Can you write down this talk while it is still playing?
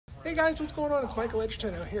Hey guys, what's going on? It's Michael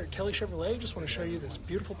Edgerton out here at Kelley Chevrolet. Just want to show you this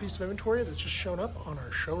beautiful piece of inventory that's just shown up on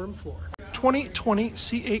our showroom floor. 2020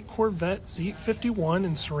 C8 Corvette Z51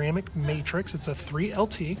 in ceramic matrix. It's a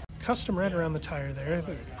 3LT. Custom red around the tire there.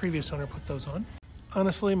 The previous owner put those on.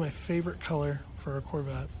 Honestly, my favorite color for a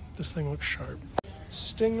Corvette. This thing looks sharp.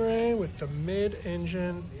 Stingray with the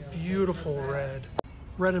mid-engine, beautiful red.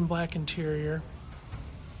 Red and black interior.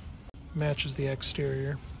 Matches the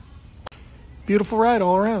exterior. Beautiful ride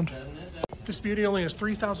all around. This beauty only has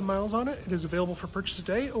 3,000 miles on it. It is available for purchase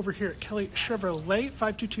today over here at Kelley Chevrolet,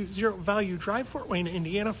 5220 Value Drive, Fort Wayne,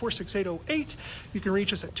 Indiana, 46808. You can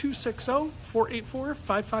reach us at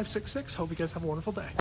 260-484-5566. Hope you guys have a wonderful day.